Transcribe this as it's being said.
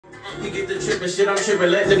You get the trippin' shit, I'm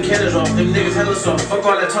trippin', let them cannons off. Them niggas hella soft, fuck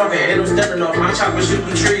all that talking, ain't no stepping off. My chopper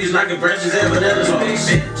shooting trees, knocking branches and bananas off.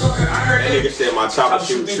 That nigga said my chopper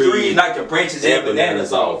shooting trees, knocking branches and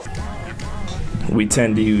bananas off. We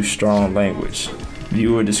tend to use strong language.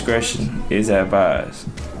 Viewer discretion is advised.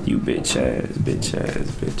 You bitch ass, bitch ass,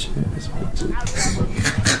 bitch ass, bitch ass.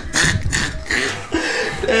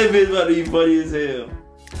 That bitch about to be funny as hell.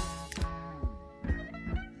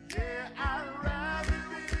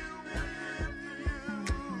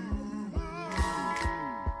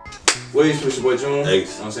 What is your boy June?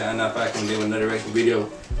 Thanks. I'm saying I'm not fucking doing another reaction video.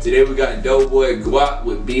 Today we got Doujhboy Guap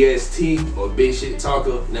with BST or Big Shit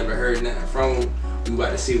Talker. Never heard nothing from him. We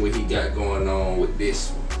about to see what he got going on with this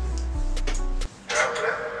one.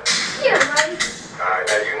 Yeah, right. Alright,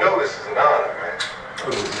 now you know this is an honor, right?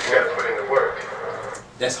 You gotta put in the work.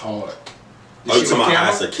 That's hard. Oh, you talking about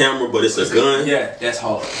it's a camera, but it's a gun? Yeah, that's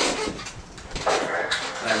hard. Alright.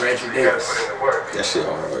 Like Reggie You gotta Davis. put in the work. That shit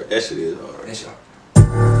hard. That shit is hard. That's hard.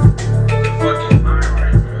 Fucking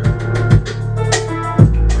alright,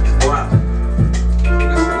 wow.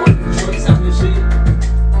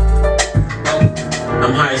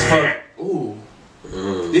 I'm high as fuck. Ooh.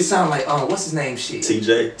 This sound like what's his name shit?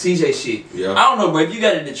 TJ shit. Yeah. I don't know, bro. If you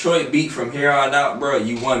got a Detroit beat from here on out, bro,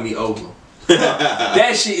 you won me over.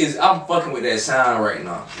 That shit is, I'm fucking with that sound right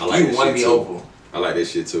now. I like you won me over. I like this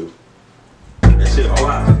shit too. That shit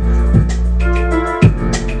hard.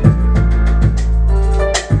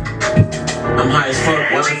 I'm high as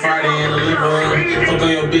fuck, watching Friday in the living room. Fuck on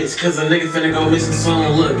your bitch, cause a nigga finna go missing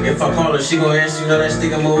soon. Look, if I call her, she gon' answer, you know that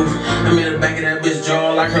sticker move. I'm in the back of that bitch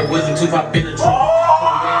jaw like her wisdom tooth, I been the truth.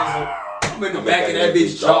 I'm in the back of that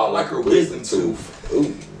bitch jaw like her wisdom tooth.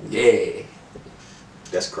 Ooh. Yeah.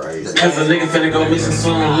 That's crazy. Cause a nigga finna go missing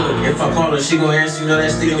soon. Look, if I call her, she gon' answer, you know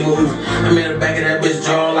that sticker move. I'm in the back of that bitch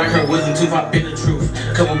jaw like her wisdom tooth, I been the truth.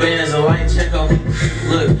 Couple bands of light check on me.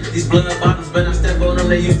 Look, these blood bottles, but I step on them,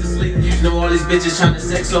 they used to sleep. You know all these bitches trying to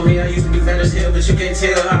sex on me. I used to be fat as hell, but you can't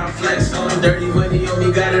tell how I flex on them. Dirty money on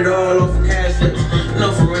me, got it all off of cash flips.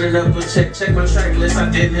 No for running up a check my track list, I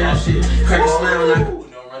didn't have shit. Crack a smile, knock.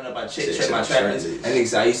 No, run up, I check my track list. That nigga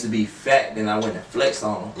said I used to be fat, then I went and flexed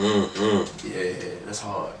on him. Yeah, that's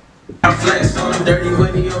hard. I flexed on them, dirty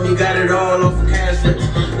money on me, got it all off of cash flips.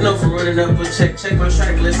 No for running up a check my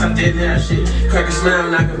track list, I didn't have shit. Crack a smile,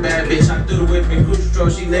 knock a bad bitch. I threw the whip in cruise control,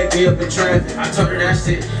 she necked me up in traffic. I told her that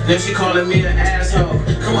shit, then she calling me an asshole.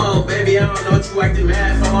 Come on, baby, I don't know what you acting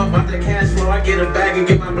mad for. I'm about the cash flow, I get a bag and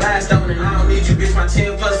get my blast on it. I don't need you, bitch, my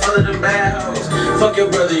 10 plus full of them bad hoes. Fuck your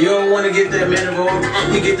brother, you don't wanna get that man involved.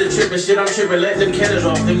 He get the trippin' shit, I'm trippin', let them cannons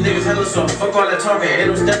off. Them niggas hella soft, fuck all that talking, ain't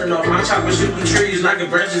no stepping off. My chopper shooting trees, knocking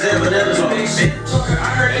branches and bananas off.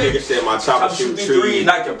 That nigga said my chopper shooting trees,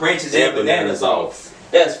 knocking branches and bananas off.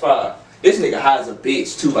 That's fine. This nigga high as a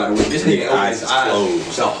bitch too, by the way. This nigga eyes is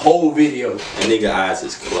closed. The whole video. That nigga eyes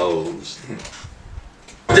is closed.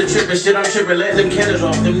 The trippin' shit, I'm trippin', let them cannons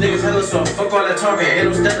off. Them niggas hella soft, fuck all that talking, ain't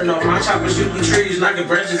no stepping off. My chopper shooting trees, knocking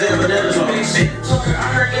branches and bananas off. I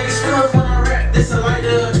heard niggas feelin' when I rap. This a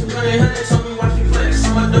lighter, 200 told me watch me flex.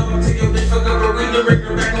 I'm a dog, take your bitch, fuck up a ring to bring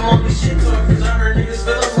her back. I'm on this shit talk, cause I heard niggas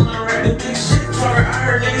feelin' when I rap. The big shit talker, I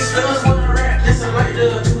heard niggas feelin' when I rap. This a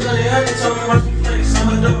lighter, 200 told me watch me flex. I'm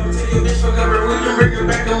a dog, take your bitch, fuck up a ring to bring her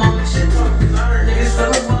back. I'm on this shit talk, cause I heard niggas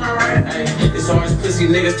feelin' when I rap. Ay, it's always pussy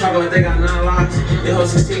niggas talking like they got 9 lives. They hold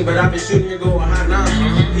 16, but I been shooting here go a hot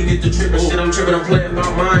 9. He get the trippin' shit, I'm trippin', I'm playin'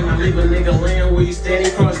 about mine. I leave a nigga laying where you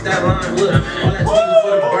standing across that line. Look, all that tweeting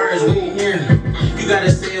for the birds, we ain't hearing. You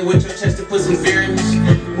gotta say it with your chest to put some fear in us.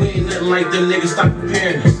 We ain't nothing like them niggas, stop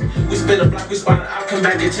comparing us. We spin a block, we spot it out, come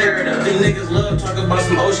back and tear it up. Them niggas love talking about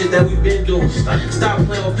some old shit that we been doing. Stop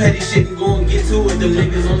playing with petty shit and go and get to it. Them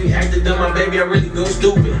niggas only acted dumb, my baby, I really go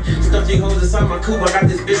stupid. Stuff these hoes inside my coupe, I got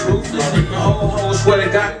this bitch ruthless. My old hoe, swear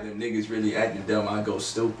to God. Them niggas really acting dumb, I go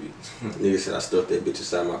stupid. Nigga said I stuffed that bitch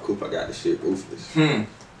inside my coupe, I got this shit ruthless.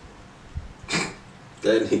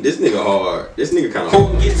 This nigga hard. This nigga kinda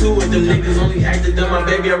hard. Get to it, them niggas only acted dumb, my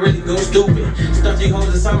baby, I really go stupid. Stuff these hoes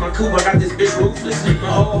inside my coupe, I got this bitch ruthless.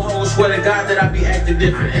 My old hoe, swear to God that I be acting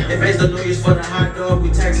different. If ain't the noise for the hot dog, we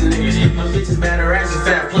taxing niggas. My bitch is bad, her ass is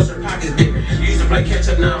fat, plus her pockets bigger. Used to play catch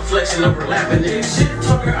up, now I'm flexing, overlapping niggas. Shit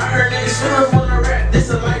talker, I heard niggas feelin' when I rap. This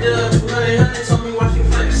a lighter, 200 told me watch me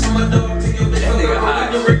flex. I'm a dog, take your bitch, fuck up,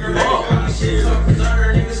 the ring her back. Shit talkers, I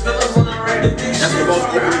heard niggas feelin' when I rap. The big shit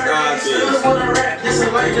talker, I heard niggas feelin' when I rap. This a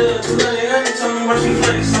lighter, 200 told me watch me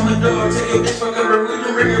flex. I'm a dog, take your bitch, fuck up, we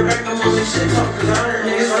can bring her back. I'm on this shit talkers, I heard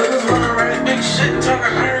niggas feelin' when I rap. Big shit talker, I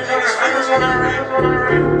heard niggas feelin' when I rap.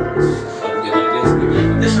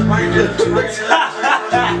 This a lighter, 200.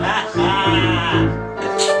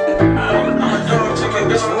 I'm a dog, take your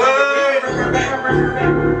bitch, fuck up.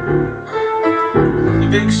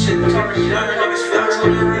 big shit, talking younger niggas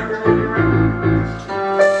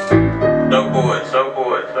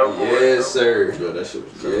Doujhboy. Yes, sir. Yo, that shit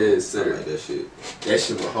was cool. Yes, sir. I like that shit. That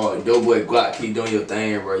shit was hard. Doujhboy Guap, keep doing your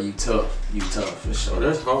thing, bro. You tough. You tough for sure. Oh,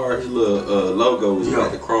 that's hard. His little logo was Yo.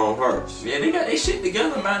 like the chrome hearts. Yeah, they got their shit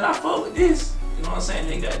together, man. I fuck with this. You know what I'm saying?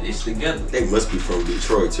 They got this together. They must be from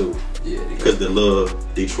Detroit too. Yeah, they got Because the little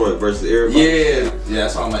Detroit versus everybody. yeah,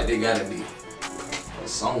 that's why I'm like, they gotta be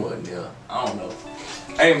somewhere there. I don't know.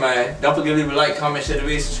 Hey, man, don't forget to leave a like, comment, share the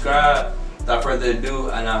video, subscribe. Without further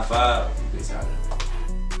ado, I 95. Peace out.